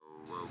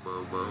Yeah,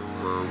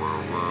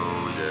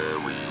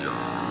 we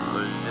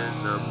are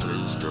in the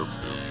place to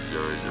be.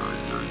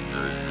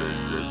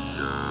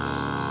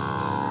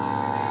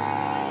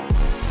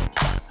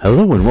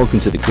 Hello and welcome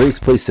to the Grace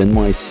Place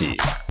NYC.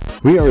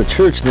 We are a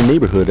church in the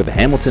neighborhood of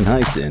Hamilton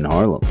Heights in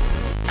Harlem.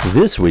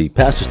 This week,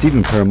 Pastor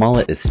Stephen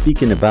Perumalla is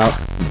speaking about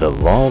the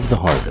law of the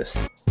harvest.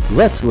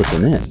 Let's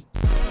listen in.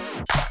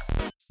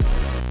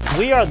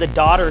 We are the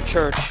daughter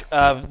church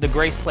of the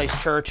Grace Place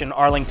Church in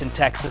Arlington,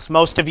 Texas.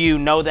 Most of you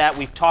know that.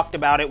 We've talked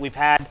about it. We've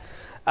had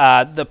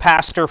the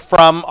pastor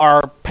from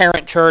our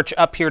parent church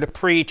up here to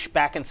preach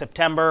back in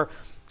September.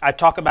 I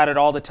talk about it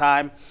all the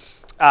time.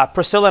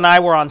 Priscilla and I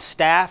were on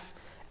staff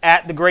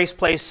at the Grace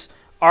Place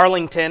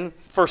Arlington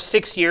for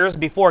 6 years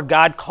before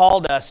God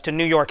called us to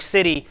New York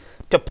City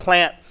to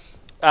plant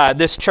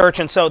this church.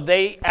 And so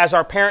they, as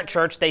our parent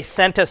church, they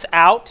sent us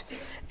out,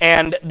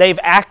 and they've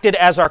acted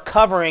as our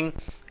covering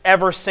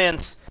ever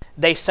since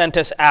they sent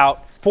us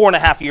out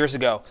 4.5 years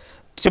ago.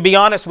 To be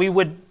honest, we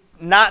would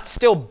not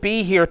still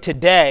be here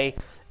today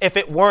if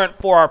it weren't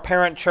for our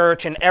parent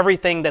church and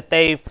everything that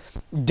they've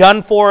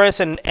done for us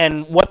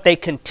and what they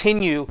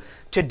continue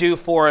to do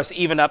for us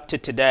even up to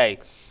today.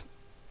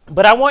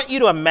 But I want you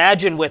to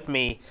imagine with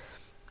me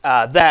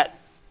that,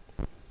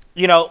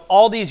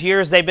 all these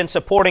years they've been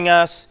supporting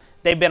us.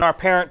 They've been our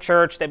parent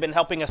church. They've been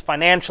helping us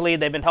financially.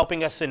 They've been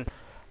helping us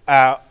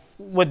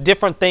with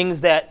different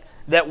things that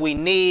we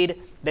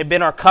need. They've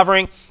been our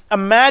covering.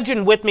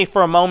 Imagine with me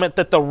for a moment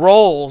that the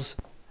roles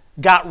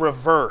got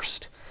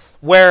reversed,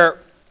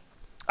 where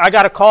I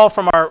got a call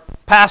from our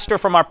pastor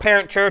from our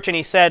parent church, and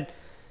he said,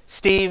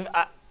 Steve,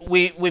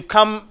 we've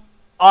come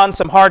on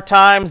some hard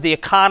times. The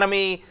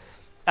economy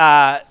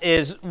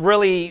is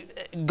really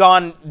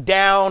gone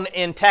down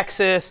in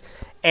Texas,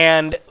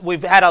 and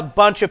we've had a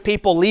bunch of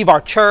people leave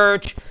our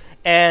church,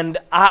 and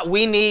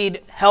we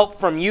need help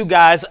from you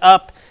guys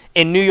up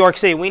in New York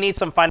City. We need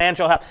some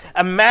financial help.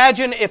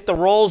 Imagine if the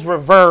roles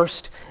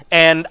reversed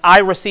and I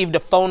received a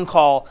phone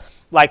call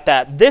like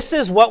that. This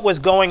is what was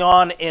going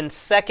on in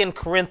 2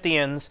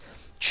 Corinthians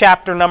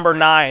chapter number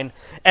 9.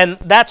 And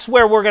that's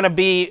where we're going to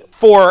be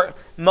for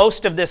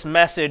most of this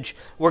message.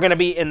 We're going to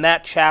be in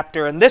that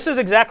chapter. And this is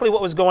exactly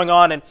what was going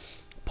on. And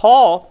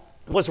Paul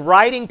was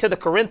writing to the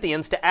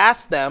Corinthians to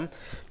ask them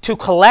to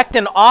collect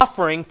an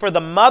offering for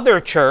the mother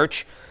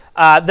church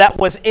that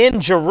was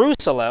in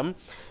Jerusalem,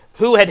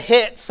 who had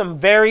hit some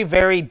very,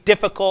 very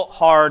difficult,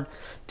 hard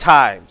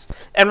times.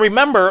 And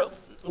remember,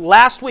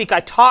 last week I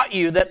taught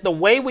you that the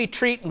way we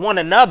treat one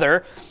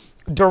another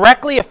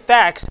directly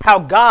affects how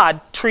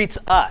God treats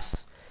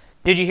us.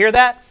 Did you hear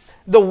that?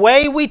 The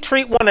way we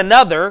treat one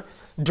another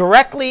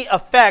directly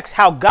affects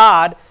how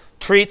God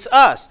treats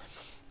us.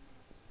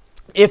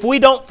 If we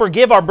don't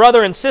forgive our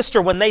brother and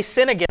sister when they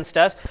sin against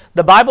us,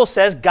 the Bible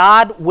says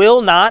God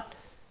will not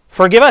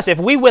forgive us. If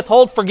we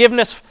withhold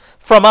forgiveness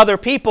from other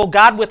people,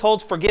 God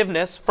withholds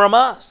forgiveness from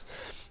us.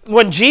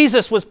 When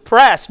Jesus was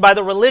pressed by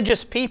the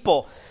religious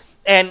people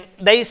and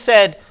they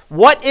said,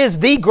 what is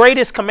the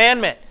greatest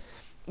commandment?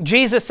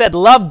 Jesus said,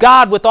 love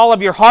God with all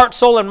of your heart,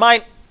 soul, and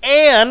mind,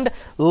 and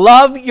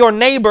love your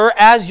neighbor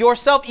as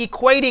yourself,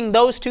 equating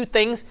those two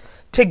things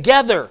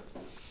together.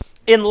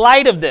 In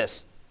light of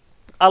this,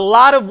 a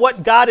lot of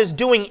what God is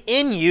doing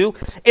in you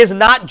is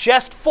not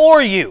just for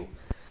you.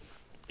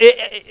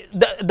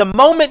 The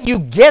moment you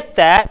get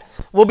that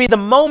will be the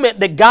moment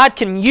that God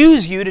can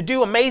use you to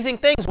do amazing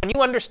things. When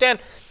you understand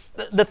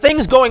the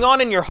things going on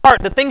in your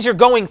heart, the things you're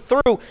going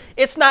through,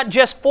 it's not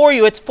just for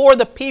you, it's for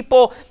the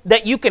people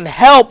that you can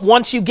help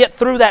once you get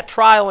through that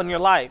trial in your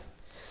life.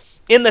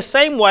 In the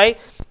same way,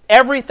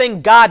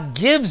 everything God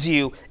gives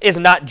you is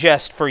not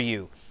just for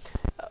you.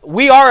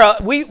 We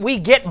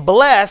get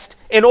blessed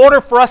in order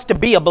for us to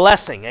be a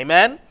blessing.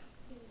 Amen?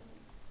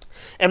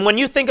 And when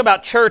you think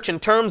about church in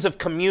terms of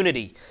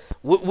community,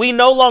 we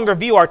no longer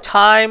view our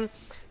time,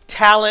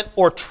 talent,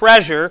 or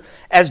treasure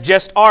as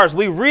just ours.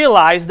 We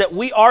realize that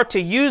we are to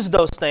use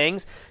those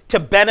things to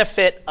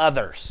benefit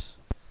others.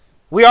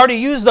 We are to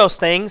use those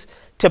things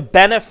to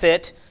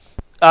benefit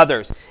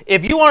others.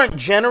 If you aren't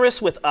generous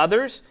with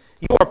others,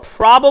 you are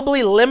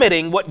probably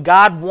limiting what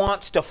God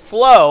wants to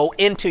flow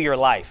into your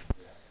life.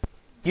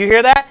 You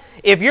hear that?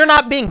 If you're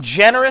not being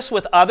generous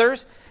with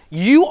others,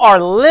 you are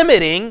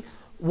limiting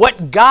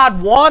what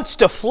God wants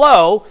to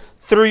flow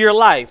through your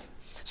life.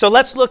 So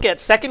let's look at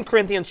 2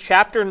 Corinthians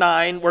chapter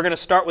 9. We're going to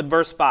start with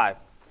verse 5.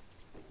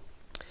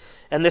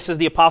 And this is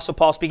the Apostle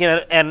Paul speaking.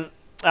 And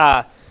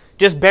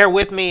just bear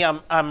with me.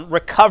 I'm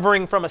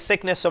recovering from a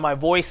sickness, so my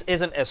voice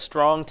isn't as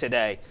strong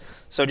today.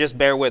 So just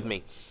bear with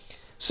me.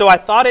 So I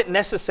thought it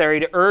necessary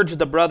to urge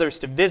the brothers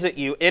to visit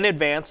you in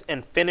advance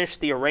and finish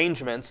the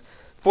arrangements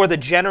for the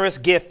generous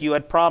gift you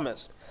had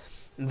promised.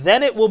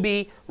 Then it will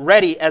be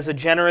ready as a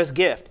generous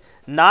gift,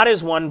 not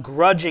as one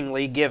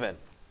grudgingly given.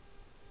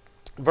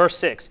 Verse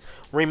 6,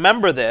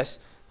 remember this,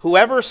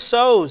 whoever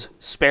sows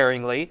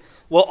sparingly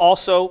will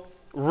also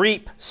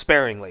reap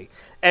sparingly,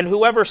 and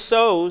whoever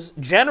sows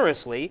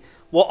generously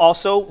will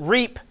also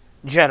reap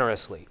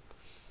generously.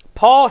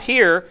 Paul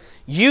here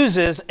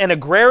uses an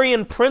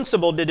agrarian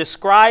principle to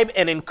describe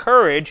and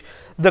encourage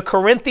the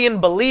Corinthian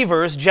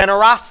believers'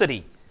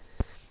 generosity.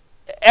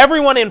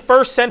 Everyone in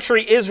first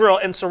century Israel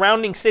and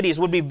surrounding cities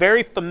would be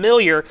very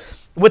familiar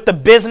with the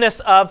business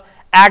of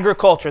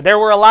agriculture. There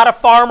were a lot of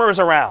farmers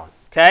around,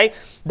 okay?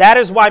 That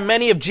is why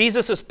many of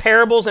Jesus'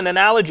 parables and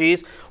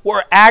analogies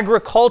were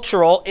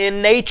agricultural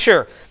in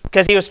nature,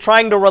 because he was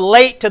trying to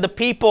relate to the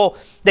people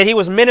that he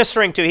was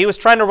ministering to. He was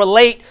trying to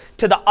relate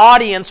to the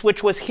audience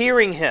which was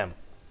hearing him.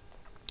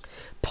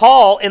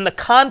 Paul, in the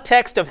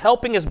context of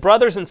helping his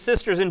brothers and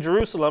sisters in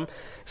Jerusalem,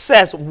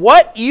 says,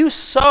 what you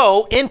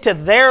sow into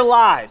their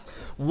lives,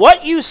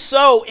 what you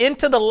sow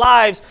into the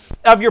lives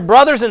of your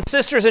brothers and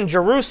sisters in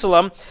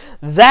Jerusalem,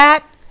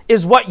 that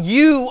is what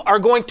you are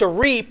going to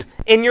reap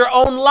in your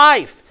own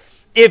life.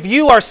 If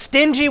you are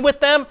stingy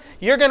with them,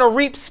 you're going to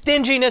reap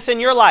stinginess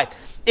in your life.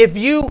 If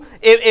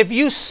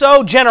you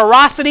sow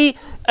generosity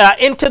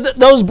into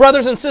those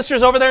brothers and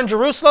sisters over there in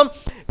Jerusalem,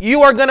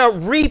 you are going to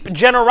reap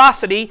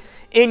generosity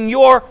in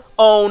your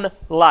own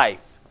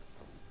life.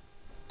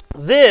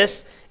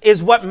 This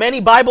is what many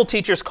Bible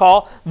teachers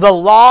call the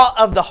law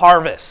of the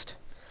harvest.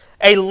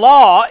 A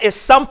law is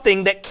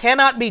something that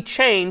cannot be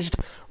changed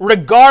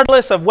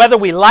regardless of whether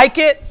we like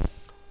it,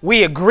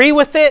 we agree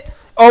with it,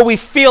 or we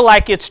feel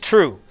like it's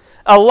true.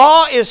 A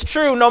law is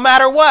true no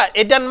matter what.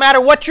 It doesn't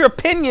matter what your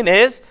opinion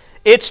is,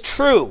 it's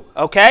true,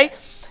 okay?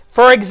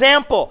 For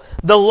example,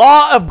 the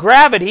law of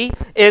gravity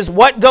is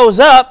what goes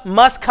up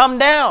must come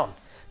down.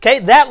 Okay,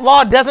 that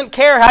law doesn't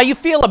care how you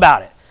feel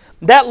about it.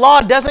 That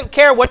law doesn't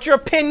care what your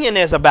opinion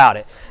is about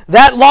it.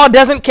 That law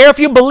doesn't care if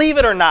you believe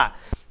it or not.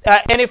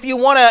 And if you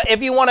want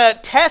to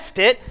test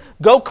it,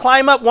 go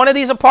climb up one of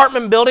these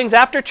apartment buildings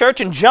after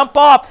church and jump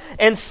off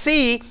and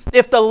see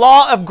if the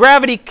law of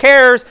gravity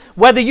cares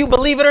whether you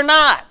believe it or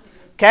not.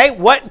 Okay,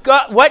 what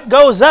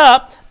goes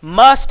up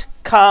must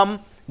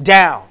come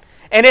down.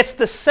 And it's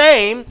the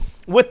same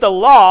with the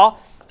law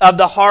of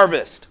the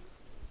harvest.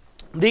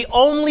 The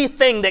only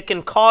thing that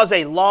can cause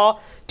a law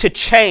to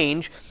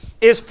change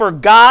is for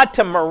God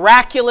to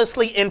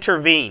miraculously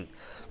intervene,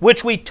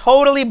 which we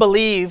totally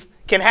believe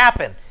can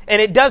happen,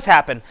 and it does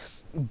happen.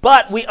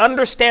 But we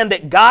understand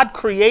that God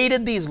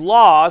created these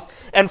laws,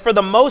 and for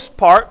the most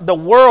part, the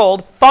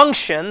world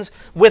functions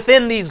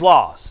within these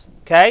laws,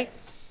 okay?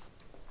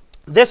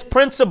 This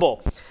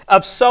principle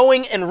of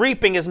sowing and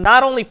reaping is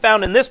not only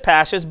found in this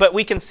passage, but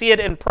we can see it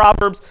in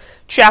Proverbs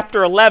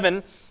chapter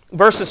 11,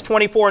 verses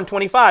 24 and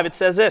 25. It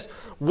says this: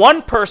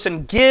 one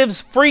person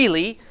gives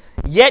freely,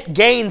 yet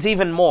gains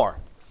even more.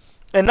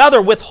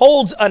 Another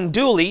withholds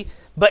unduly,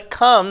 but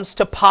comes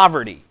to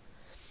poverty.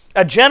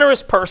 A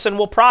generous person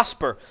will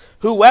prosper.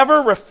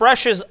 Whoever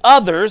refreshes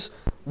others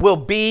will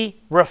be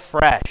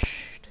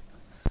refreshed.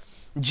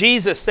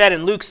 Jesus said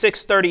in Luke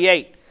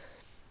 6:38,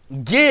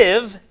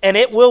 give, and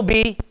it will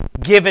be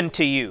given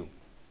to you.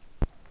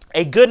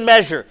 A good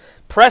measure,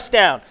 pressed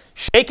down,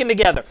 shaken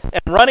together,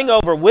 and running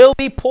over will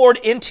be poured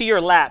into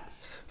your lap.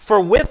 For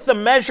with the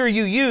measure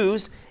you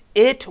use,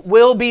 it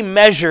will be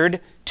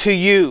measured to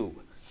you.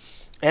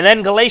 And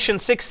then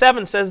Galatians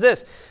 6:7 says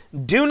this: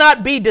 do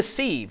not be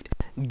deceived.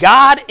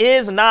 God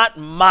is not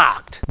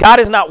mocked. God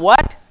is not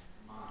what?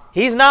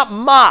 He's not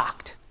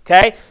mocked.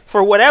 Okay?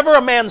 For whatever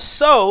a man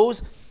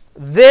sows,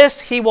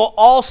 this he will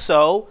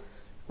also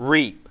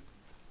reap.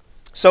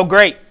 So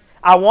great.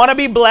 I want to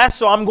be blessed,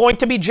 so I'm going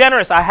to be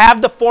generous. I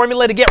have the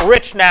formula to get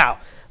rich now.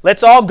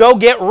 Let's all go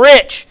get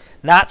rich.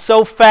 Not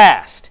so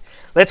fast.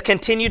 Let's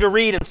continue to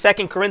read in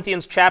 2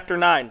 Corinthians chapter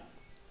 9,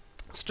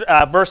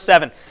 verse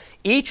 7.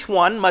 Each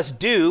one must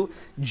do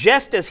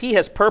just as he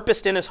has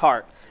purposed in his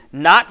heart,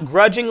 not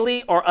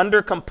grudgingly or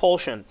under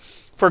compulsion,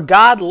 for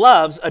God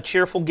loves a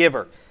cheerful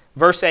giver.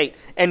 Verse 8,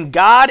 and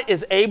God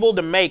is able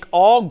to make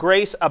all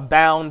grace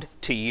abound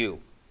to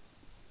you,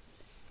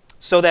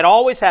 so that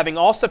always having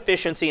all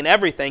sufficiency in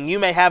everything, you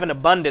may have an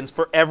abundance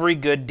for every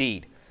good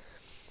deed.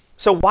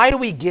 So why do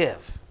we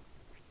give?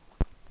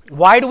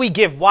 Why do we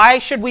give? Why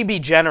should we be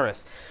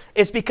generous?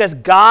 It's because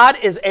God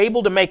is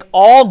able to make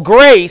all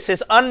grace,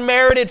 His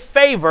unmerited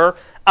favor,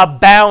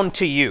 abound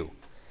to you.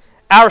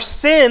 Our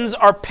sins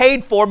are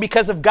paid for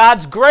because of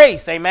God's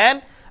grace.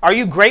 Amen? Are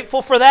you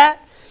grateful for that?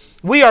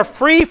 We are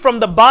free from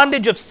the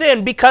bondage of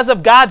sin because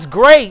of God's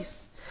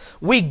grace.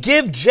 We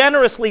give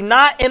generously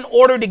not in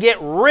order to get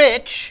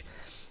rich,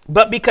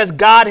 but because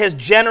God has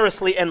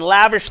generously and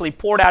lavishly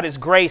poured out His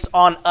grace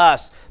on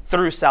us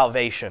through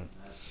salvation.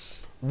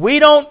 We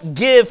don't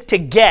give to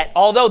get,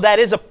 although that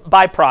is a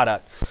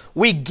byproduct.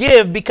 We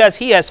give because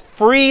He has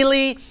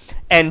freely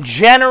and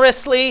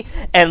generously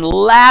and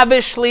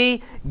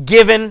lavishly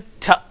given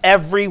to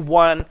every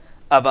one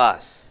of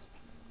us.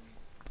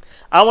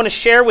 I want to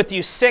share with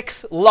you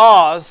 6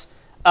 laws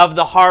of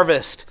the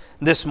harvest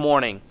this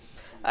morning.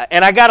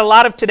 And I got a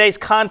lot of today's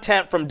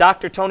content from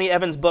Dr. Tony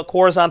Evans' book,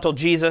 Horizontal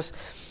Jesus.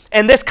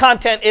 And this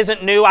content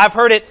isn't new. I've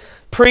heard it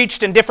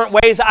preached in different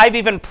ways. I've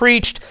even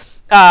preached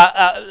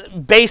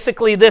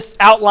basically this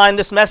outline,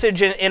 this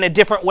message in a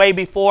different way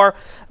before.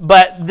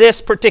 But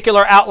this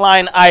particular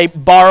outline I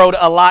borrowed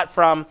a lot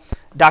from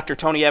Dr.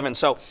 Tony Evans.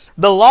 So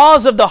the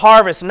laws of the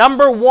harvest.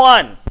 Number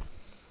one,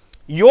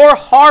 your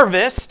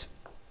harvest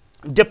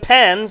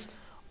depends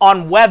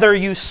on whether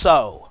you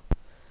sow.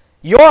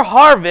 Your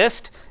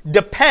harvest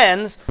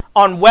depends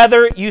on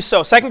whether you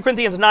sow. 2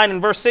 Corinthians 9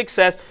 and verse 6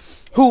 says,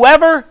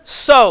 whoever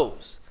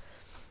sows.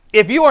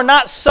 If you are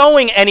not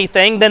sowing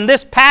anything, then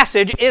this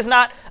passage is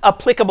not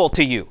applicable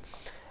to you.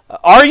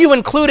 Are you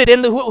included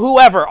in the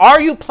whoever? Are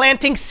you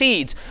planting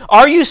seeds?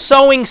 Are you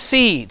sowing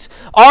seeds?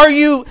 Are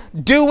you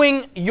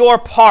doing your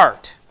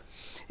part?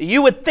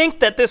 You would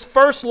think that this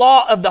first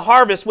law of the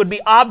harvest would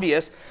be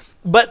obvious,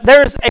 but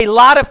there's a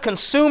lot of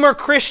consumer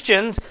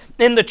Christians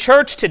in the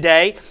church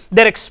today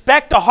that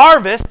expect a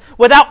harvest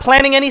without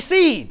planting any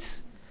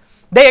seeds.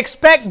 They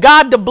expect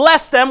God to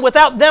bless them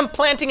without them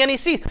planting any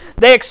seeds.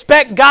 They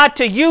expect God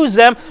to use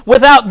them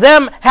without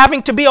them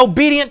having to be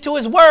obedient to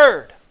His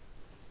Word.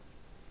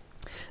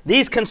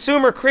 These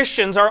consumer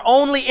Christians are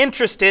only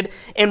interested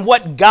in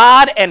what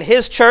God and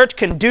His church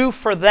can do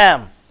for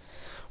them.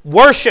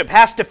 Worship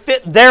has to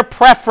fit their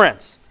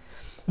preference.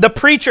 The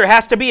preacher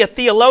has to be a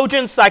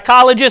theologian,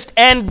 psychologist,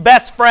 and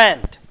best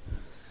friend.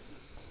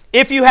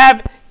 If you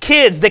have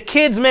kids, the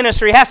kids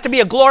ministry has to be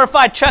a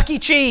glorified Chuck E.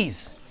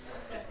 Cheese.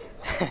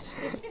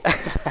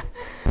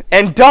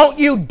 And don't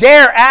you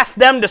dare ask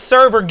them to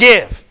serve or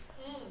give.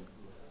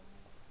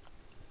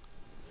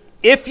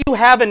 If you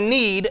have a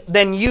need,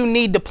 then you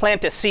need to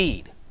plant a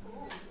seed.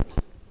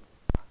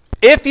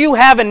 If you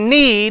have a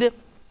need,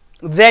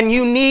 then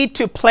you need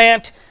to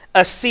plant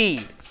a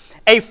seed.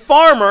 A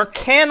farmer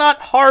cannot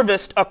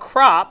harvest a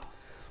crop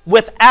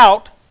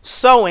without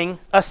sowing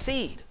a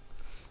seed.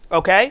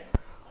 Okay?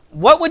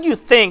 What would you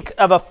think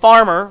of a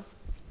farmer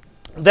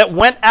that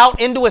went out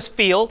into his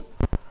field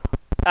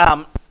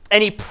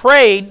and he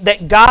prayed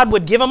that God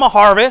would give him a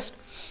harvest?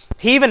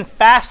 He even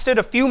fasted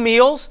a few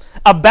meals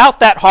about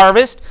that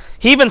harvest.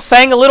 He even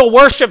sang a little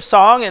worship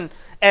song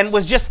and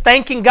was just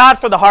thanking God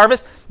for the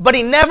harvest, but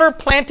he never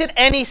planted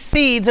any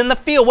seeds in the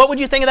field. What would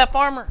you think of that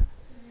farmer?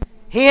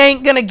 He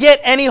ain't going to get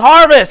any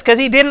harvest because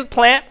he didn't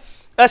plant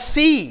a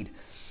seed.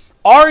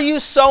 Are you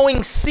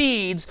sowing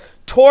seeds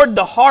toward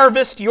the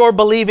harvest you're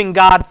believing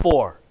God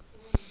for?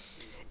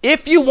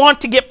 If you want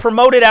to get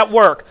promoted at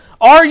work,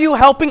 are you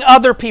helping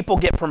other people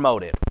get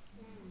promoted?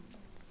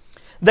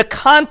 The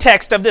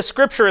context of this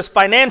scripture is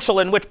financial,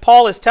 in which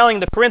Paul is telling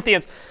the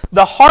Corinthians,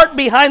 the heart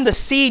behind the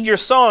seed you're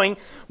sowing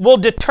will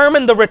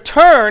determine the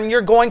return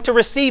you're going to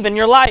receive in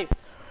your life.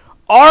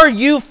 Are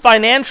you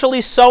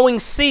financially sowing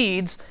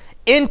seeds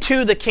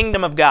into the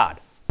kingdom of God?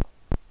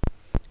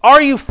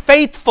 Are you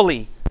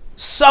faithfully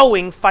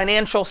sowing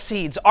financial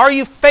seeds? Are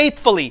you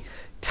faithfully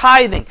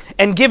tithing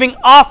and giving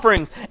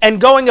offerings and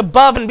going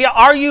above and beyond?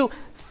 Are you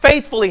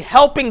faithfully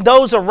helping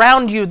those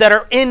around you that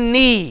are in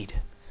need?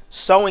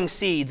 Sowing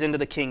seeds into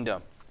the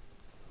kingdom.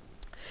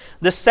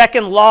 The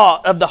second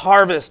law of the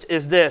harvest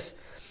is this.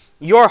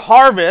 Your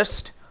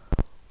harvest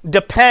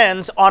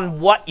depends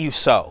on what you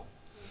sow.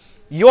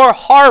 Your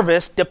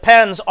harvest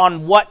depends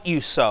on what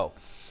you sow.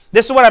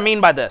 This is what I mean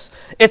by this.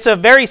 It's a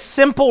very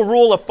simple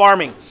rule of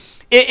farming.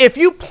 If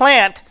you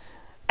plant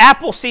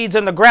apple seeds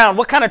in the ground,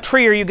 what kind of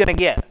tree are you going to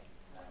get?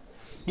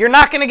 You're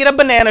not going to get a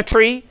banana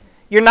tree.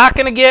 You're not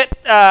going to get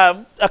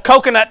a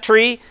coconut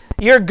tree.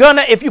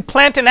 If you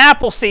plant an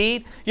apple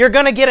seed, you're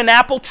going to get an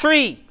apple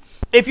tree.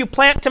 If you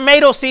plant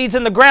tomato seeds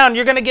in the ground,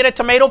 you're going to get a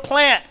tomato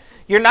plant.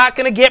 You're not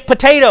going to get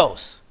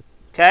potatoes.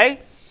 Okay?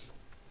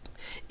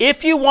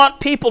 If you want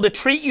people to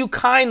treat you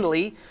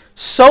kindly,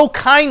 sow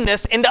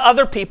kindness into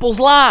other people's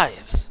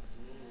lives.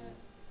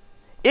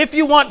 If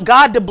you want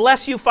God to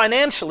bless you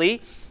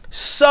financially,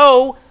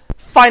 sow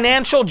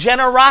financial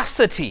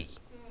generosity.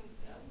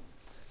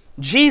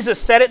 Jesus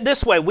said it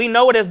this way. We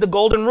know it as the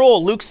golden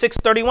rule, Luke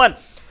 6:31.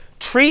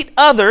 Treat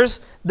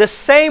others the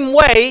same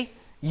way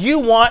you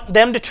want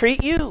them to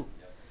treat you.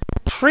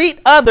 Treat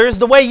others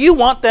the way you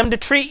want them to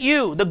treat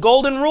you. The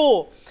golden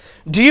rule.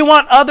 Do you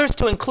want others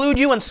to include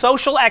you in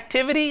social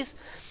activities?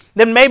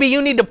 Then maybe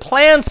you need to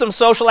plan some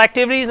social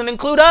activities and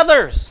include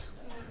others.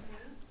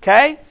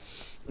 Okay?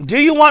 Do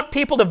you want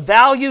people to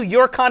value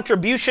your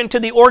contribution to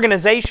the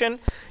organization,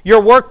 your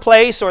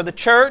workplace, or the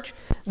church?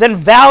 Then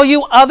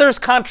value others'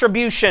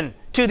 contribution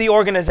to the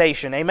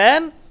organization.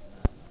 Amen?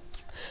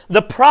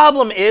 The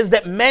problem is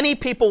that many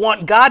people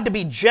want God to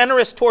be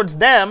generous towards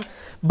them,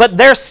 but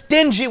they're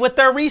stingy with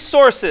their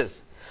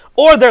resources,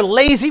 or they're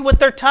lazy with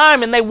their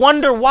time, and they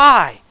wonder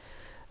why.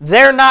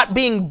 They're not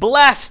being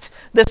blessed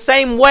the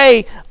same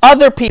way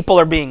other people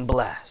are being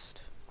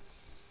blessed.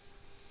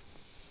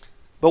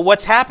 But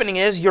what's happening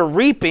is you're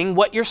reaping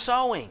what you're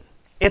sowing.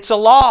 It's a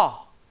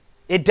law.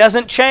 It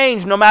doesn't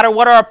change no matter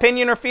what our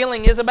opinion or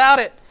feeling is about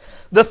it.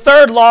 The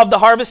third law of the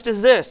harvest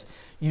is this.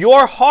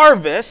 Your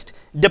harvest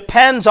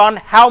depends on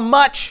how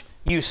much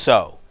you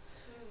sow.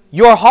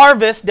 Your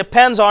harvest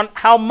depends on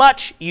how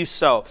much you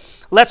sow.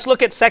 Let's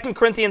look at 2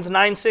 Corinthians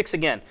 9:6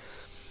 again.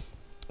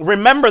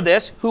 Remember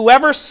this,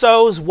 whoever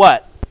sows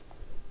what?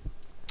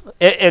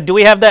 Do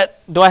we have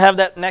that? Do I have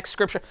that next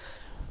scripture?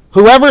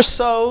 Whoever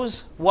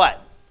sows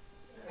what?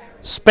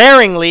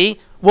 Sparingly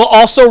will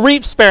also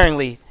reap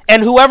sparingly.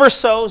 And whoever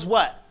sows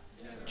what?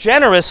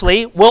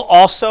 Generously will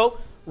also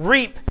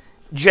reap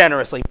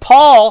generously.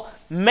 Paul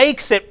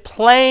makes it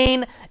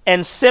plain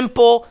and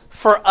simple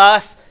for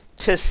us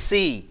to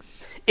see.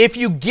 If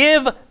you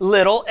give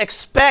little,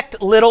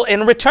 expect little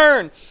in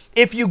return.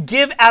 If you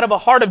give out of a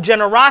heart of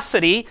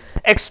generosity,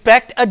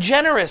 expect a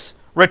generous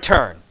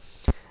return.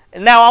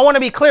 Now, I want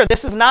to be clear.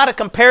 This is not a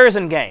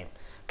comparison game.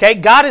 Okay?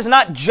 God is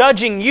not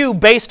judging you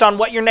based on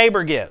what your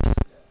neighbor gives.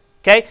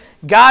 Okay?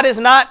 God is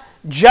not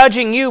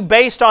judging you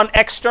based on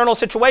external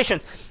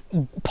situations.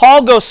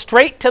 Paul goes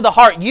straight to the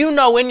heart. You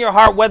know in your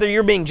heart whether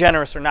you're being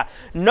generous or not.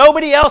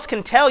 Nobody else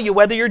can tell you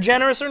whether you're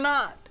generous or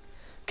not.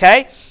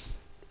 Okay?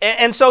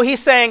 And so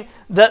he's saying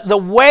the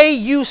way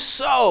you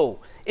sow,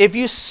 if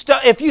you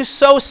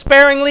sow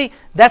sparingly,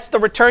 that's the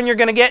return you're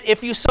going to get.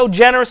 If you sow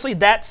generously,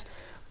 that's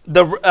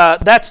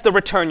the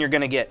return you're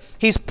going to get.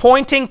 He's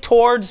pointing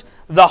towards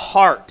the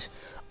heart.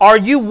 Are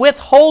you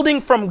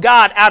withholding from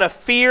God out of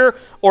fear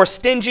or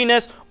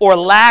stinginess or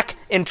lack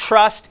in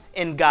trust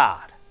in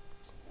God?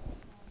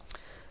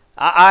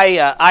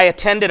 I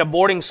attended a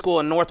boarding school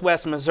in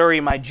Northwest Missouri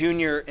my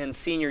junior and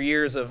senior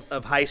years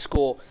of high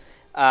school,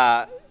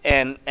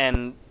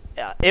 and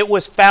it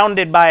was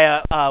founded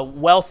by a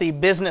wealthy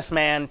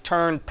businessman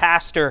turned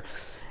pastor,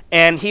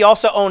 and he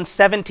also owned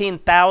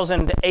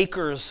 17,000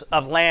 acres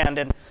of land,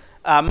 and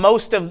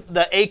most of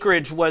the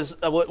acreage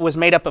was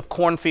made up of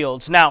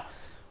cornfields. Now,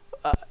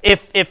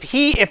 if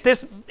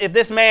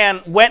this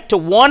man went to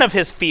one of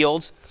his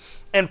fields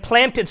and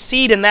planted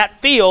seed in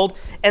that field,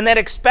 and then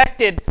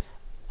expected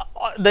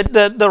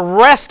the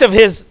rest of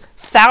his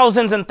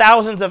thousands and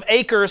thousands of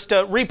acres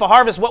to reap a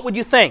harvest, what would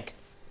you think?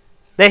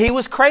 That he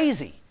was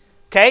crazy.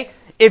 Okay?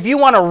 If you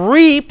want to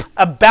reap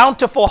a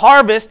bountiful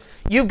harvest,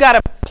 you've got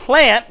to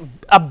plant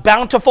a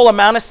bountiful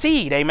amount of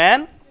seed.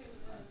 Amen?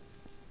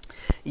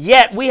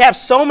 Yet we have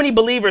so many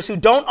believers who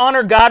don't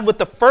honor God with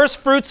the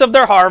first fruits of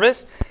their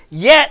harvest,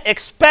 yet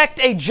expect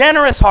a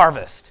generous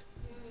harvest.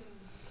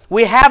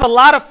 We have a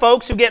lot of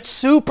folks who get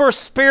super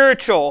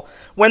spiritual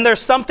when there's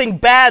something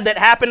bad that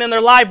happened in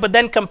their life, but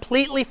then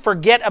completely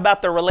forget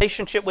about their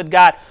relationship with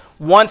God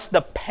once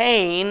the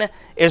pain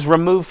is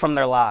removed from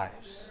their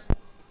lives.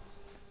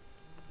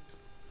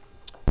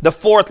 The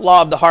fourth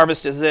law of the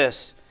harvest is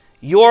this: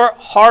 your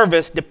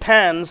harvest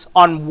depends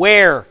on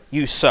where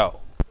you sow.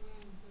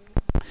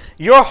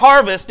 Your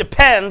harvest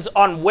depends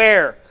on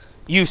where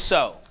you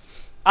sow.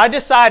 I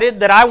decided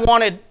that I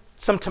wanted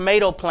some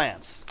tomato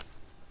plants.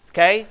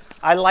 Okay?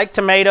 I like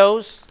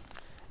tomatoes,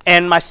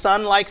 and my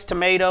son likes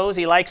tomatoes.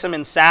 He likes them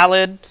in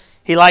salad.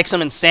 He likes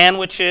them in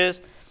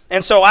sandwiches.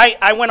 And so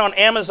I went on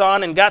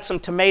Amazon and got some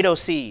tomato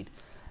seed.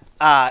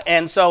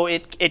 And so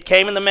it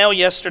came in the mail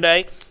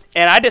yesterday,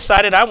 and I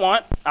decided I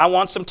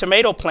want some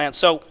tomato plants.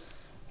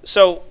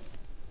 So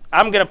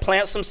I'm going to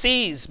plant some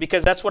seeds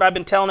because that's what I've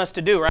been telling us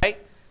to do, right?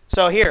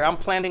 So here, I'm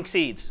planting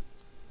seeds.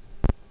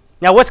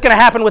 Now, what's going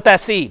to happen with that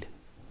seed?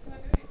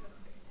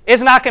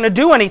 It's not going to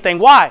do anything.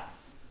 Why?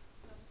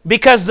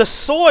 Because the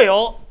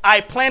soil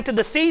I planted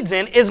the seeds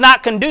in is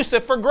not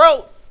conducive for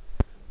growth.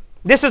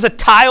 This is a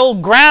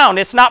tiled ground.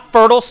 It's not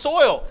fertile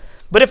soil.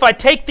 But if I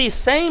take these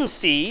same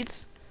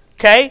seeds,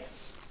 okay,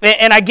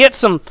 and I get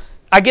some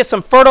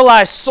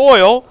fertilized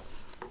soil,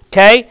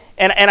 okay,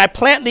 and I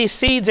plant these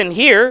seeds in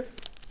here,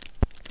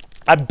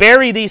 I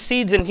bury these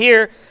seeds in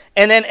here,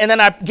 and then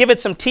I give it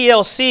some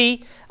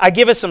TLC, I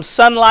give it some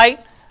sunlight,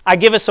 I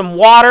give it some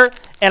water,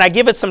 and I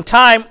give it some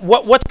time,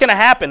 what's going to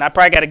happen? I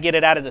probably got to get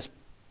it out of this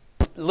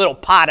little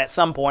pot at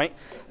some point,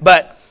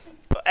 but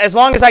as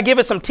long as I give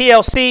it some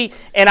TLC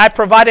and I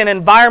provide an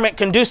environment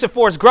conducive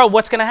for its growth,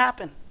 what's going to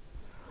happen?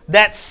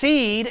 That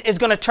seed is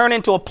going to turn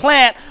into a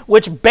plant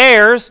which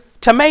bears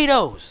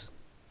tomatoes.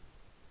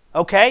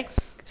 Okay?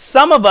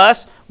 Some of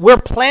us, we're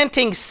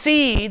planting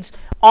seeds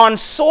on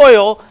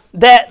soil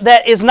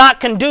that is not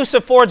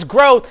conducive for its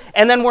growth,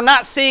 and then we're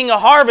not seeing a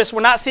harvest,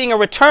 we're not seeing a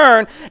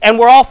return, and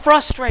we're all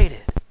frustrated.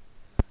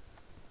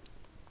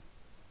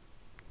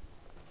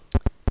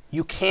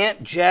 You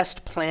can't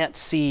just plant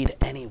seed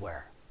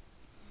anywhere.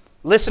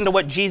 Listen to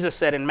what Jesus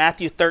said in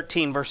Matthew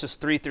 13, verses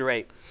 3 through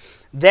 8.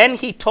 Then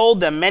he told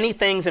them many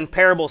things in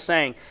parables,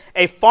 saying,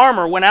 a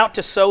farmer went out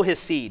to sow his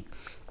seed.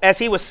 As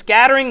he was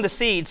scattering the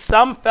seed,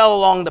 some fell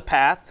along the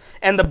path,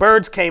 and the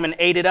birds came and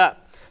ate it up.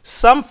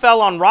 Some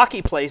fell on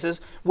rocky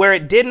places where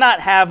it did not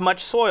have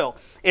much soil.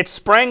 It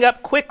sprang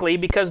up quickly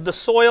because the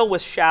soil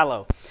was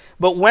shallow.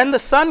 But when the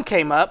sun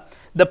came up,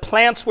 the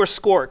plants were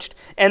scorched,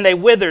 and they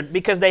withered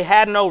because they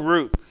had no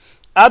root.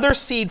 Other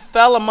seed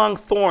fell among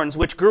thorns,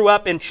 which grew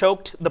up and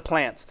choked the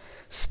plants.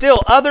 Still,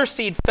 other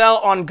seed fell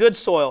on good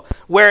soil,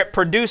 where it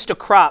produced a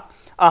crop,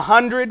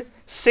 100,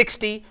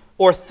 60,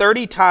 or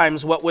 30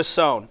 times what was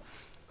sown.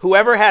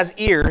 Whoever has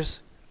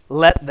ears,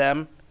 let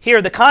them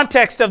hear. The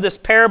context of this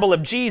parable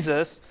of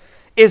Jesus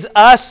is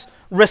us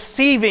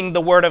receiving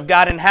the Word of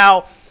God, and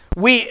how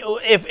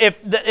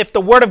if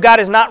the Word of God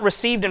is not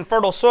received in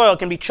fertile soil, it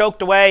can be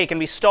choked away, it can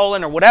be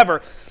stolen, or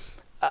whatever.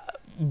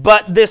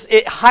 But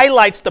it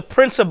highlights the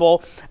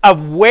principle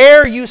of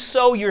where you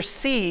sow your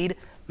seed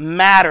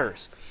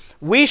matters.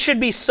 We should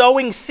be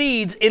sowing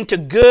seeds into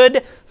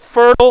good,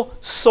 fertile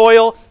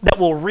soil that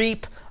will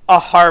reap a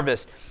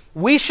harvest.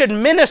 We should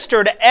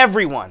minister to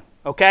everyone,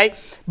 okay?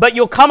 But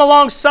you'll come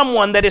along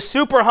someone that is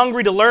super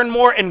hungry to learn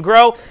more and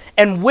grow,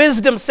 and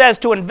wisdom says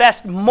to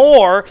invest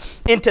more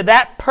into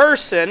that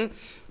person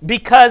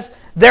because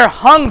they're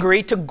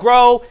hungry to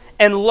grow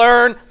and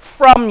learn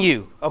from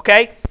you,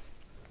 okay?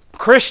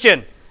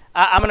 Christian,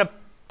 I'm going to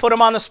put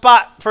him on the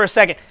spot for a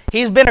second.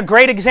 He's been a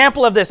great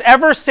example of this.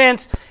 Ever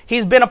since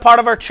he's been a part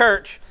of our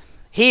church,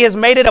 he has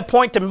made it a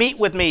point to meet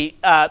with me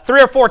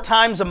 3 or 4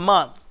 times a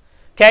month.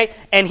 Okay?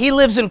 And he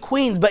lives in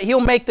Queens, but he'll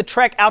make the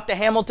trek out to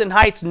Hamilton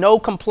Heights, no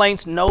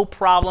complaints, no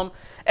problem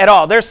at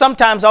all. There's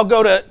sometimes I'll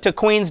go to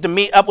Queens to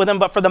meet up with him,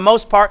 but for the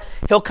most part,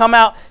 he'll come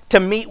out to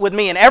meet with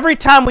me. And every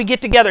time we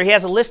get together, he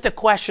has a list of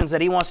questions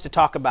that he wants to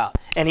talk about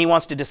and he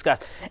wants to discuss.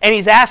 And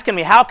he's asking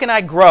me, how can I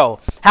grow?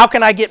 How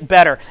can I get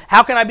better?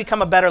 How can I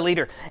become a better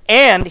leader?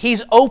 And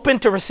he's open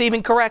to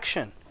receiving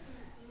correction.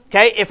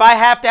 Okay? If I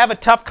have to have a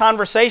tough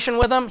conversation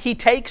with him, he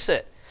takes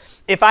it.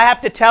 If I have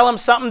to tell him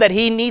something that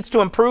he needs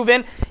to improve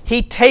in,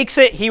 he takes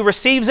it, he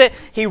receives it,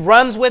 he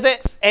runs with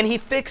it, and he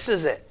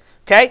fixes it.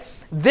 Okay?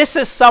 This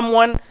is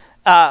someone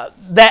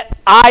that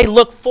I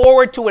look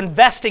forward to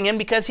investing in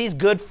because he's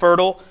good,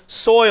 fertile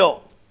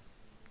soil.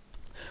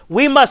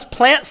 We must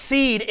plant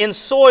seed in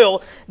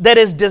soil that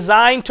is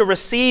designed to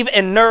receive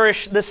and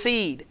nourish the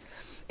seed.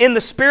 In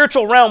the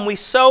spiritual realm, we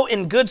sow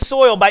in good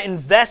soil by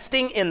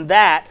investing in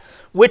that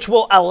which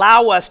will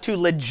allow us to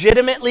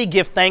legitimately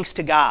give thanks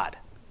to God.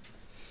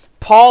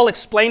 Paul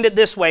explained it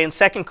this way in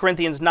 2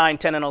 Corinthians 9,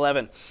 10, and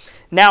 11.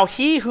 Now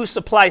he who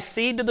supplies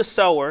seed to the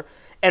sower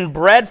and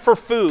bread for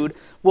food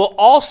will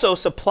also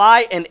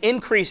supply and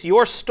increase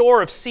your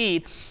store of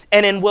seed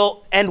and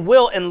will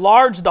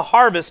enlarge the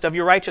harvest of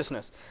your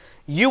righteousness.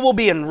 You will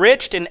be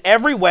enriched in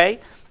every way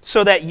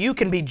so that you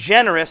can be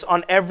generous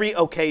on every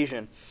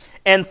occasion.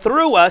 And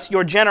through us,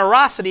 your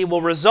generosity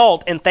will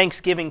result in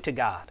thanksgiving to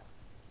God.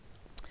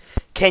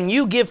 Can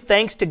you give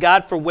thanks to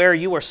God for where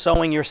you are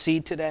sowing your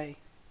seed today?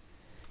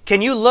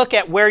 Can you look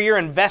at where you're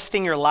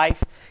investing your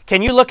life?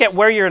 Can you look at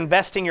where you're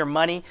investing your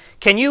money?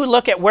 Can you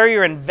look at where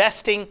you're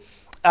investing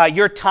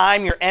your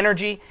time, your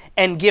energy,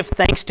 and give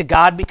thanks to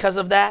God because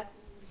of that?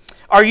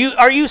 Are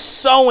you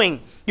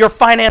sowing your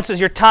finances,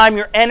 your time,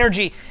 your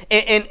energy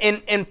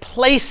in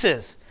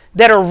places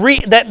that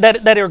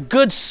are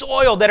good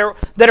soil,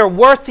 that are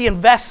worth the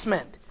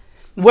investment,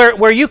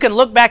 where you can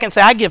look back and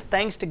say, I give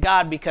thanks to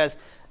God because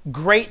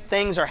great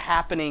things are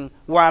happening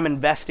where I'm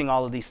investing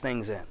all of these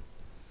things in?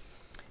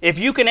 If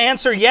you can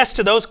answer yes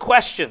to those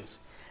questions,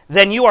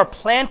 then you are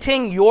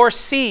planting your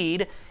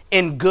seed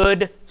in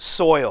good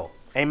soil.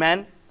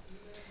 Amen?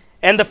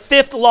 And the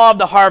 5th law of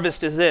the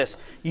harvest is this.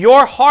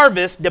 Your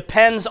harvest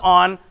depends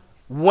on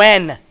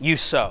when you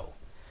sow.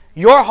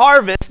 Your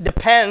harvest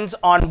depends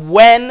on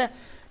when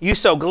you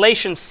sow.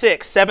 Galatians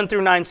 6, 7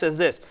 through 9 says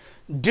this.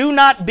 Do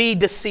not be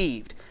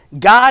deceived.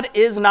 God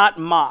is not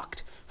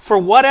mocked. For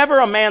whatever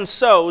a man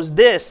sows,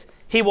 this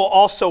he will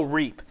also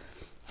reap.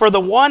 For the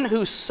one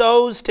who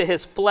sows to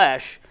his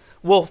flesh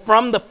will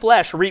from the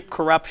flesh reap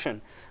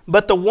corruption.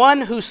 But the one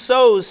who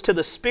sows to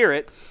the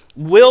Spirit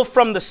will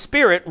from the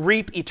Spirit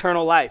reap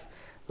eternal life.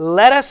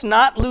 Let us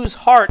not lose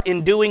heart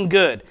in doing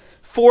good,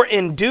 for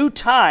in due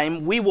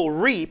time we will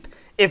reap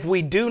if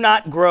we do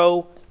not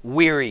grow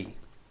weary.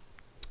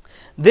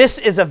 This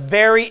is a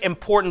very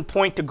important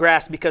point to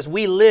grasp because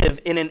we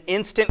live in an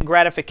instant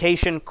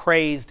gratification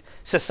crazed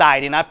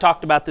society. And I've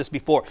talked about this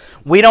before.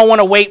 We don't want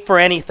to wait for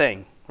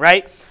anything,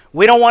 right?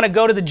 We don't want to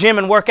go to the gym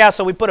and work out,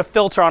 so we put a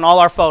filter on all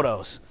our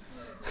photos.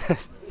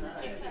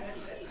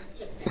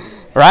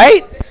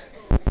 Right?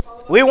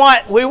 We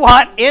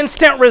want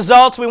instant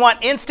results. We want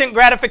instant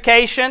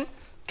gratification.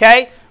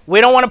 Okay?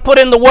 We don't want to put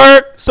in the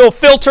work, so a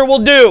filter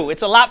will do.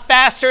 It's a lot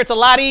faster. It's a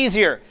lot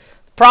easier.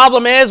 The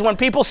problem is when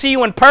people see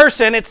you in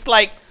person, it's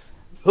like,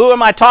 who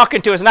am I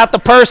talking to? It's not the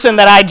person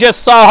that I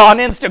just saw on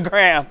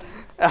Instagram.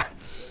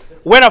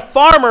 When a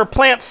farmer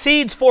plants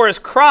seeds for his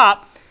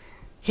crop,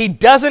 he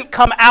doesn't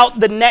come out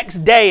the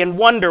next day and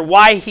wonder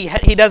why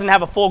he doesn't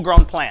have a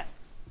full-grown plant.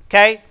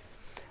 Okay?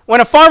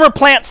 When a farmer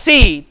plants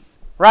seed,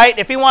 right,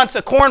 if he wants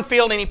a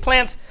cornfield and he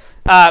plants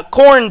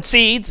corn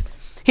seeds,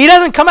 he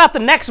doesn't come out the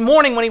next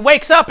morning when he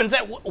wakes up and say,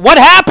 what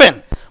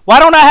happened? Why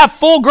don't I have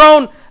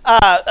full-grown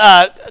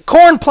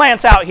corn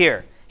plants out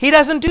here? He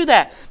doesn't do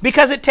that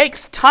because it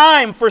takes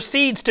time for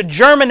seeds to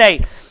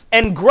germinate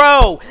and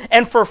grow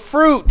and for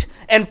fruit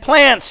and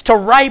plants to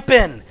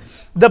ripen.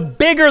 The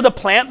bigger the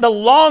plant, the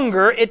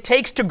longer it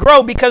takes to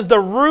grow because the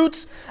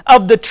roots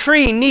of the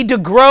tree need to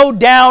grow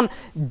down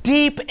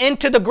deep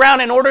into the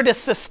ground in order to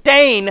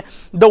sustain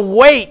the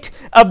weight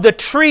of the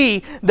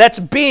tree that's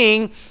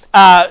being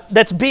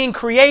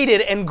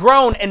created and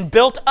grown and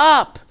built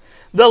up.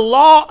 The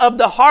law of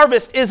the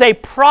harvest is a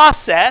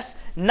process,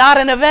 not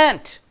an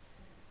event.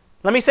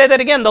 Let me say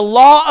that again. The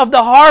law of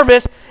the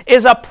harvest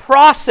is a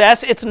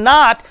process. It's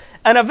not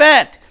an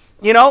event.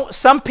 You know,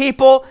 some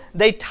people,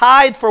 they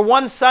tithe for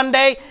one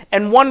Sunday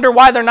and wonder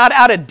why they're not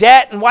out of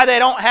debt and why they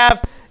don't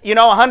have,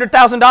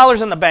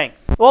 $100,000 in the bank.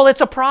 Well,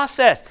 it's a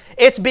process.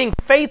 It's being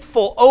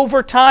faithful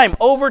over time,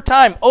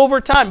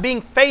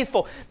 being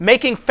faithful,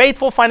 making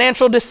faithful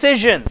financial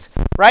decisions,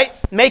 right?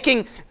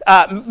 Being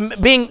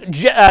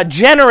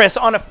generous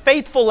on a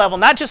faithful level,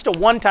 not just a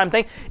one-time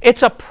thing.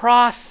 It's a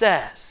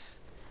process.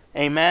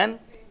 Amen?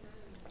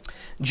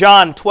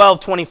 John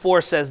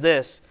 12:24 says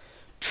this,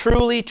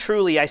 "Truly,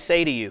 truly, I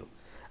say to you,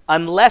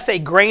 unless a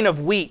grain of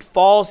wheat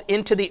falls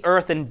into the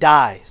earth and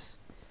dies,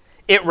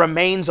 it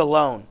remains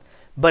alone.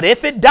 But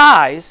if it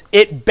dies,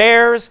 it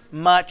bears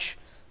much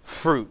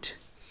fruit."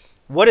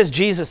 What does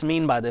Jesus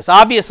mean by this?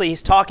 Obviously,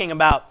 he's talking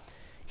about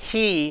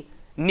he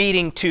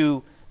needing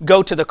to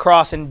go to the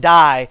cross and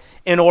die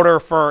in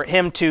order for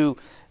him to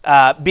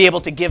be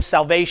able to give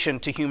salvation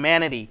to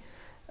humanity.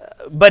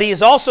 But he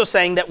is also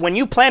saying that when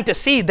you plant a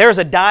seed, there's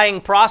a dying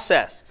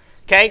process.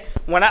 Okay?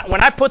 When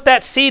I put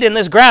that seed in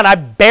this ground, I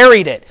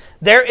buried it.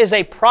 There is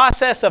a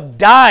process of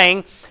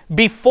dying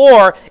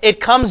before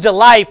it comes to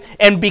life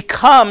and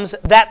becomes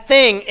that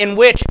thing in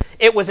which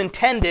it was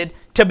intended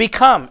to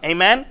become.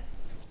 Amen?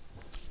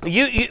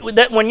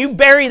 When you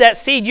bury that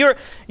seed,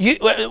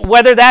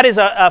 whether that is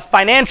a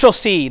financial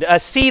seed, a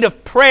seed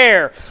of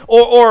prayer,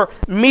 or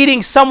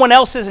meeting someone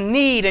else's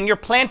need, and you're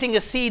planting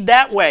a seed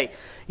that way,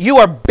 you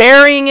are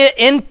burying it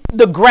in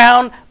the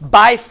ground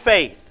by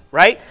faith,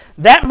 right?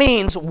 That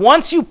means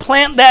once you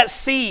plant that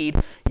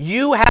seed,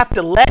 you have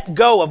to let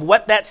go of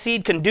what that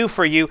seed can do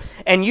for you,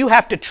 and you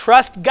have to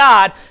trust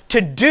God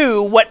to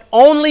do what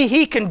only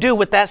He can do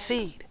with that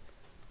seed.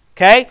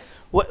 Okay?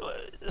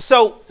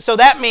 So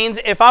that means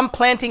if I'm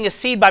planting a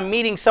seed by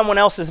meeting someone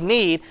else's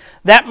need,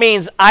 that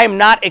means I'm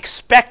not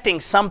expecting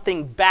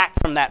something back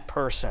from that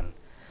person.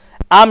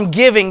 I'm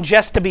giving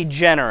just to be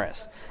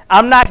generous.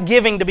 I'm not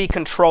giving to be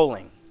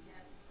controlling.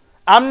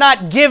 I'm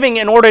not giving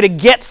in order to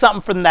get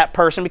something from that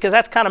person, because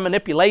that's kind of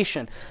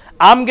manipulation.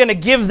 I'm going to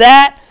give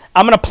that.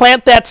 I'm going to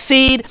plant that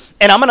seed,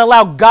 and I'm going to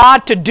allow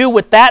God to do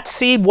with that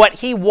seed what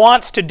He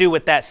wants to do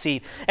with that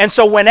seed. And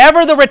so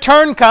whenever the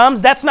return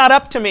comes, that's not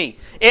up to me.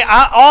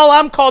 All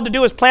I'm called to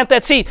do is plant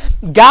that seed.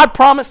 God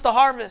promised the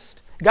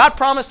harvest. God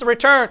promised the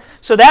return.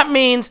 So that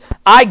means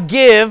I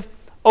give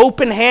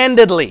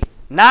open-handedly.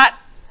 Not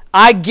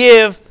I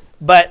give,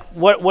 but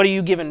what are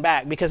you giving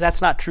back? Because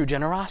that's not true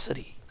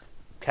generosity.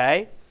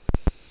 Okay?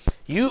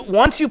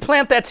 Once you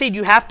plant that seed,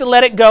 you have to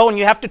let it go, and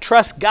you have to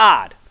trust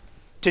God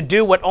to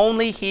do what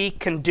only He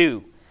can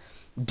do.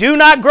 Do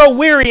not grow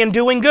weary in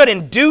doing good.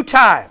 In due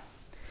time,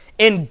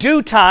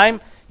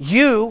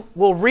 you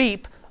will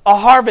reap a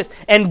harvest.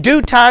 And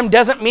due time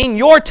doesn't mean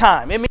your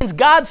time. It means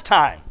God's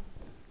time.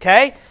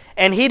 Okay?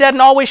 And He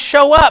doesn't always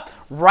show up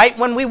right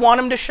when we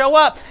want Him to show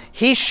up.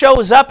 He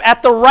shows up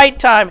at the right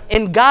time,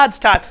 in God's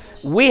time.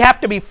 We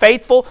have to be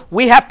faithful,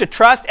 we have to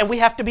trust, and we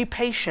have to be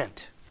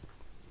patient.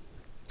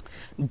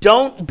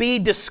 Don't be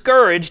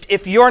discouraged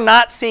if you're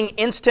not seeing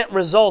instant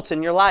results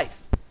in your life.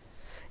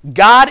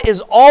 God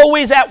is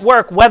always at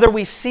work, whether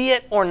we see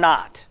it or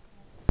not.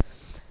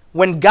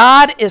 When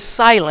God is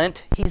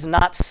silent, He's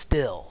not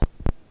still.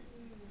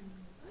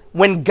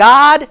 When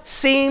God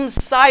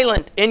seems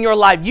silent in your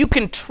life, you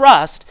can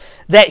trust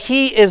that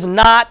He is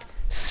not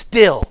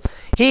still.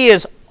 He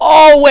is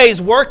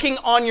always working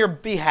on your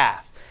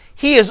behalf.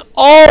 He is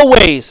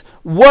always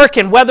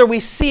working, whether we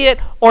see it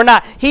or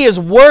not. He is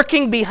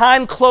working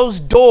behind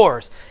closed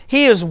doors.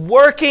 He is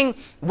working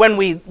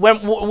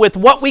with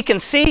what we can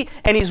see,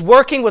 and He's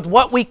working with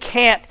what we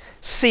can't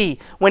see.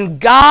 When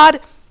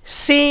God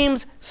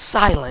seems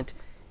silent,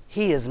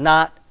 He is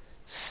not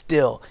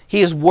still.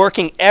 He is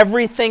working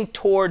everything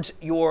towards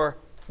your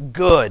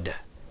good.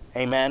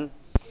 Amen.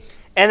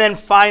 And then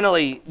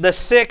finally, the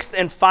sixth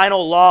and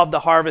final law of the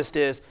harvest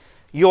is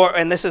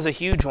and this is a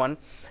huge one,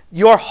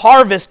 your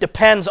harvest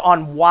depends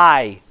on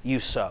why you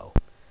sow.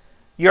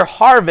 Your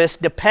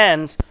harvest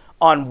depends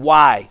on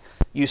why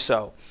you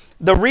sow.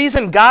 The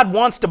reason God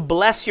wants to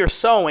bless your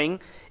sowing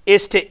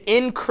is to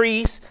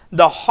increase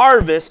the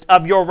harvest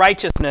of your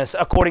righteousness,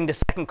 according to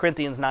 2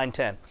 Corinthians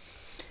 9:10.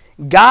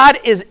 God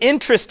is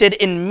interested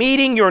in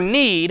meeting your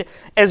need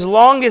as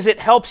long as it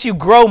helps you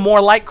grow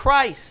more like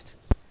Christ.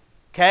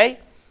 Okay?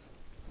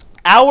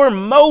 Our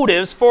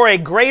motives for a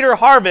greater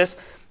harvest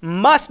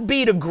must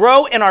be to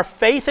grow in our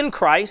faith in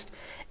Christ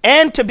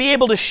and to be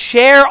able to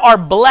share our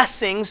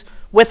blessings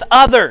with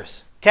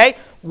others. Okay?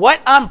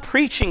 What I'm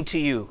preaching to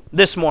you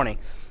this morning,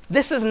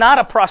 this is not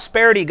a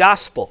prosperity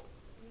gospel.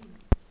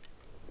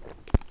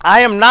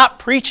 I am not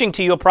preaching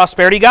to you a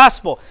prosperity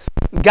gospel.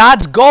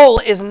 God's goal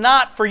is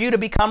not for you to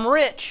become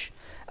rich.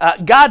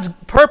 God's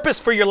purpose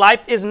for your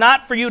life is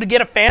not for you to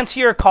get a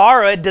fancier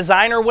car or a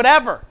designer,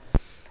 whatever.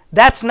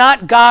 That's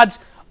not God's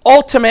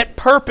ultimate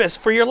purpose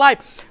for your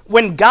life.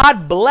 When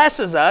God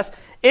blesses us,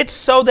 it's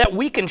so that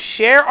we can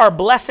share our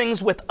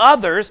blessings with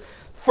others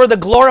for the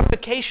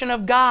glorification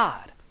of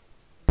God.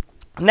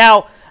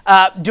 Now,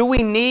 do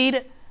we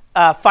need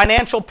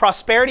financial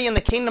prosperity in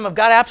the kingdom of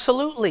God?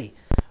 Absolutely.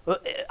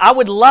 I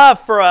would love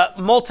for a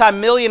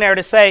multimillionaire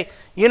to say,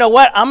 you know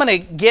what, I'm going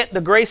to get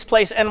the Grace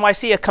Place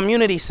NYC a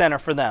community center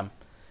for them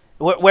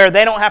where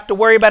they don't have to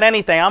worry about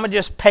anything. I'm going to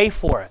just pay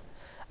for it.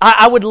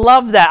 I would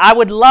love that. I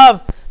would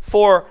love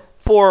for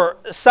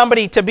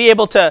somebody to be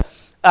able to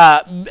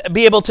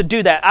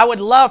do that. I would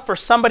love for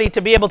somebody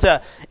to be able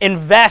to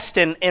invest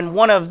in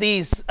one of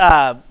these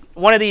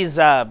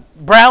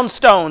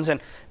brownstones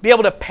and be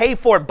able to pay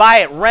for it, buy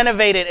it,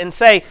 renovate it, and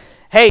say,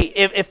 hey,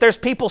 if there's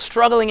people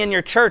struggling in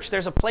your church,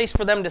 there's a place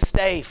for them to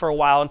stay for a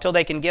while until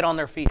they can get on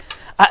their feet.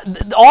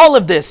 All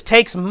of this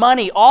takes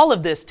money. All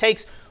of this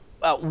takes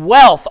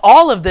wealth.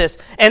 All of this.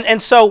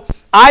 And so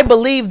I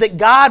believe that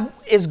God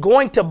is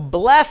going to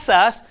bless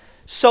us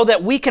so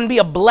that we can be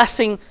a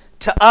blessing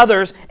to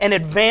others and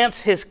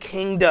advance His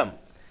kingdom.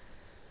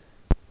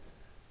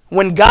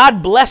 When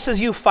God blesses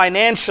you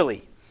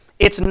financially,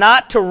 it's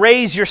not to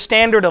raise your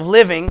standard of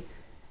living,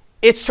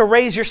 it's to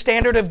raise your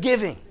standard of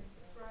giving.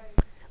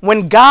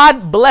 When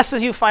God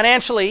blesses you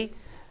financially,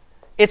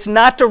 it's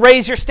not to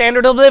raise your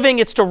standard of living,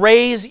 it's to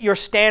raise your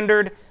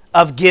standard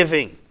of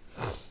giving.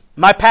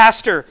 My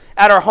pastor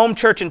at our home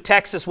church in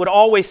Texas would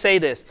always say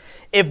this: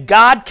 if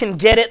God can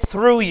get it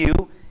through you,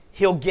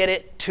 He'll get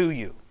it to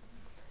you.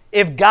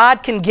 If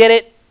God can get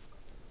it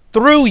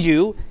through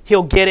you,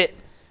 He'll get it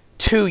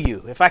to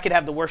you. If I could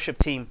have the worship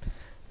team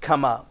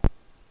come up.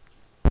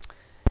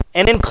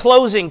 And in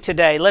closing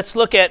today, let's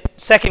look at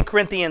 2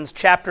 Corinthians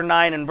chapter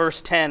 9 and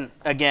verse 10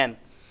 again.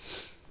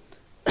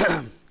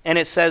 And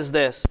it says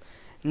this: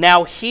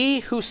 now he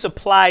who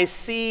supplies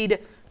seed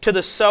to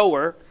the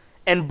sower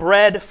and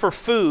bread for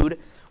food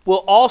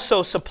will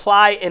also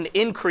supply and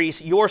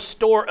increase your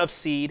store of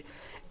seed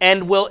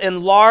and will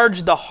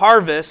enlarge the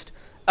harvest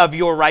of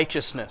your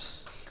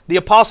righteousness. The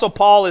Apostle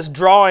Paul is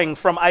drawing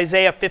from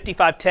Isaiah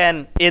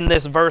 55:10 in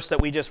this verse that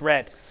we just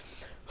read.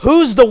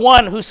 Who's the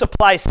one who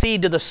supplies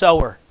seed to the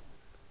sower?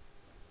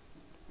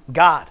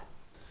 God.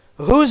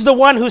 Who's the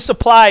one who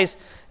supplies,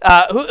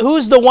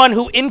 who's the one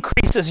who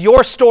increases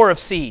your store of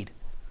seed?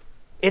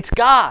 It's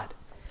God.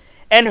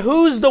 And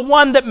who's the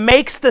one that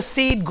makes the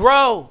seed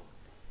grow?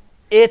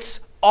 It's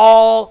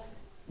all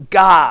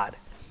God.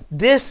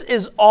 This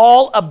is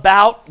all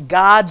about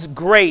God's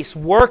grace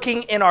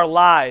working in our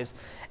lives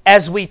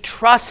as we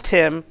trust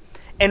Him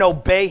and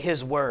obey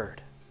His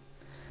word.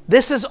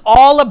 This is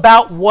all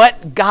about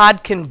what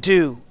God can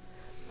do.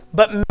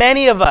 But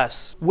many of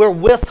us, we're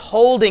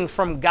withholding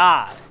from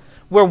God.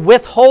 We're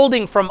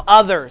withholding from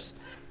others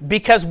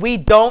because we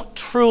don't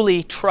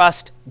truly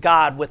trust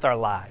God with our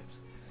lives.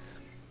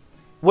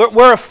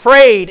 We're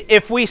afraid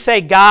if we say,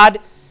 God,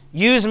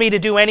 use me to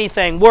do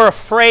anything, we're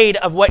afraid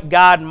of what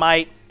God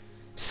might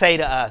say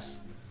to us.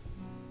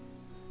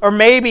 Or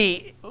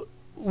maybe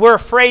we're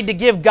afraid to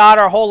give God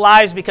our whole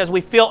lives because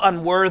we feel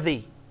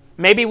unworthy.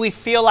 Maybe we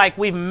feel like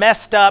we've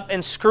messed up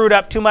and screwed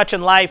up too much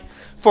in life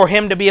for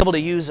Him to be able to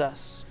use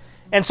us.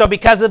 And so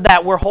because of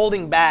that, we're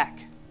holding back.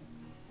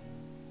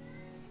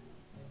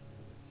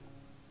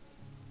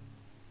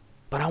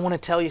 But I want to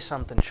tell you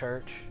something,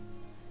 church.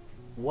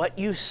 What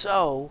you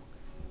sow,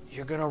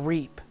 you're going to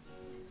reap.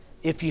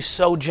 If you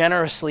sow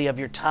generously of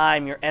your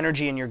time, your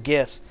energy, and your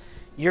gifts,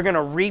 you're going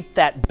to reap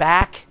that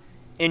back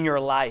in your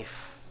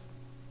life.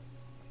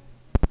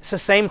 It's the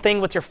same thing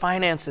with your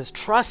finances.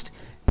 Trust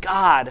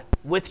God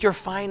with your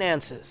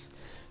finances.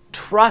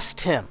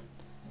 Trust Him.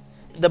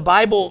 The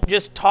Bible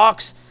just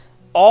talks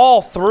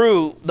all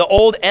through the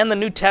Old and the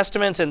New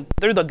Testaments and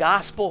through the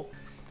gospel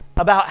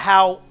about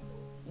how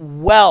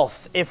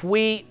wealth, if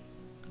we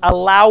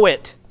allow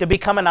it to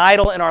become an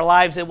idol in our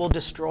lives, it will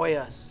destroy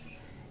us.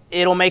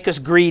 It'll make us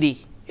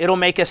greedy. It'll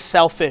make us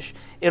selfish.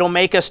 It'll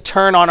make us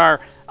turn on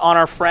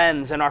our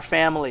friends and our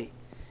family.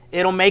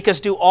 It'll make us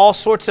do all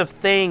sorts of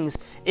things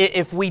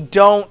if we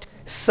don't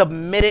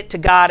submit it to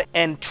God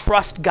and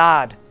trust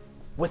God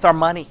with our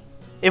money.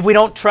 If we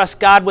don't trust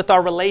God with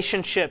our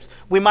relationships,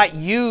 we might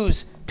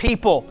use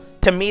people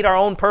to meet our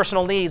own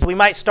personal needs. We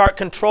might start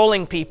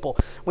controlling people.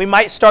 We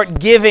might start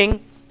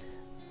giving,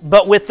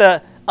 but with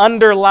the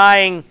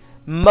underlying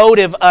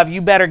motive of,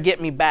 you better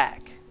get me back.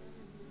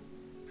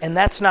 And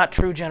that's not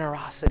true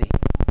generosity.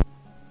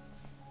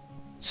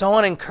 So I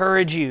want to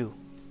encourage you.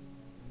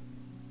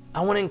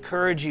 I want to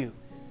encourage you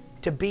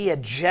to be a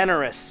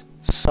generous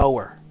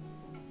sower.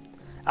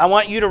 I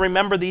want you to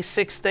remember these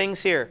 6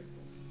 things here.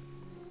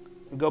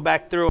 Go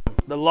back through them.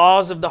 The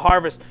laws of the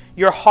harvest.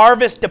 Your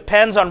harvest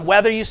depends on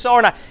whether you sow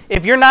or not.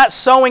 If you're not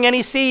sowing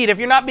any seed, if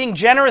you're not being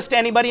generous to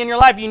anybody in your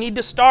life, you need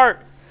to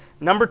start.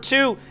 Number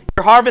 2,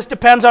 your harvest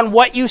depends on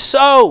what you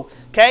sow.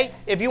 Okay?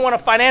 If you want a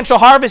financial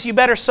harvest, you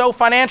better sow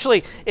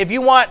financially. If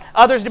you want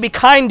others to be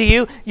kind to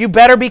you, you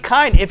better be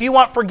kind. If you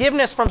want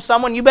forgiveness from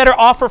someone, you better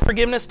offer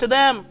forgiveness to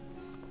them.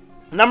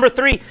 Number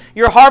 3,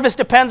 your harvest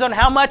depends on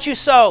how much you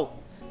sow.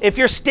 If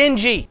you're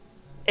stingy,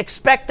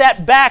 expect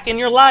that back in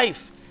your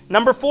life.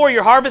 Number 4,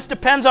 your harvest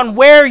depends on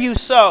where you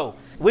sow.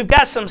 We've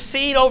got some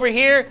seed over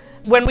here.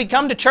 When we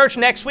come to church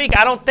next week,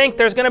 I don't think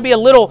there's going to be a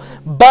little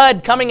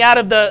bud coming out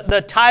of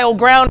the tile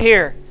ground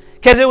here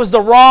because it was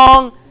the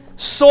wrong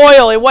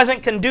soil. It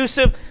wasn't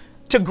conducive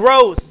to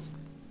growth.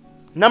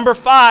 Number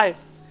 5,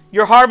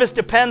 your harvest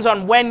depends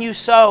on when you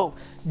sow.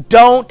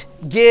 Don't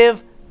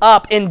give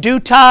up. In due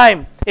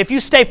time, If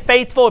you stay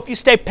faithful, if you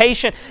stay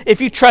patient,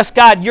 if you trust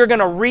God, you're going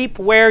to reap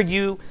where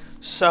you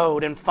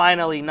sowed. And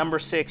finally, number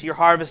 6, your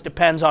harvest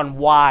depends on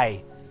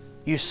why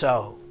you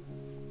sow.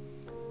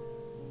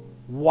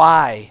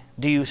 Why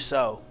do you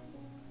sow?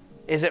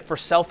 Is it for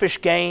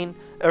selfish gain,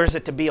 or is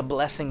it to be a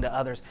blessing to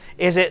others?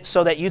 Is it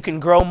so that you can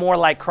grow more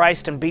like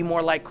Christ and be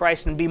more like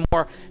Christ and be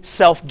more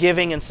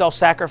self-giving and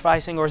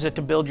self-sacrificing, or is it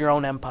to build your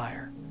own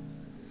empire?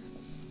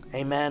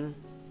 Amen.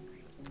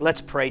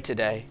 Let's pray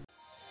today.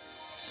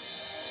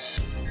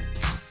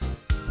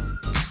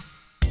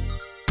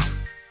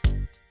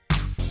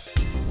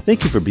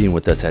 Thank you for being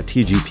with us at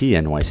TGP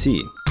NYC.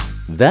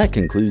 That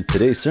concludes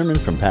today's sermon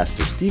from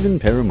Pastor Stephen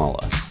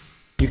Perumalla.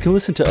 You can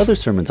listen to other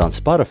sermons on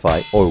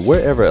Spotify or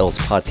wherever else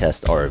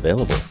podcasts are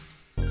available.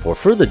 For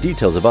further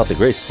details about the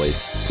Grace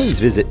Place, please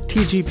visit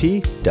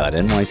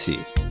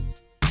tgp.nyc.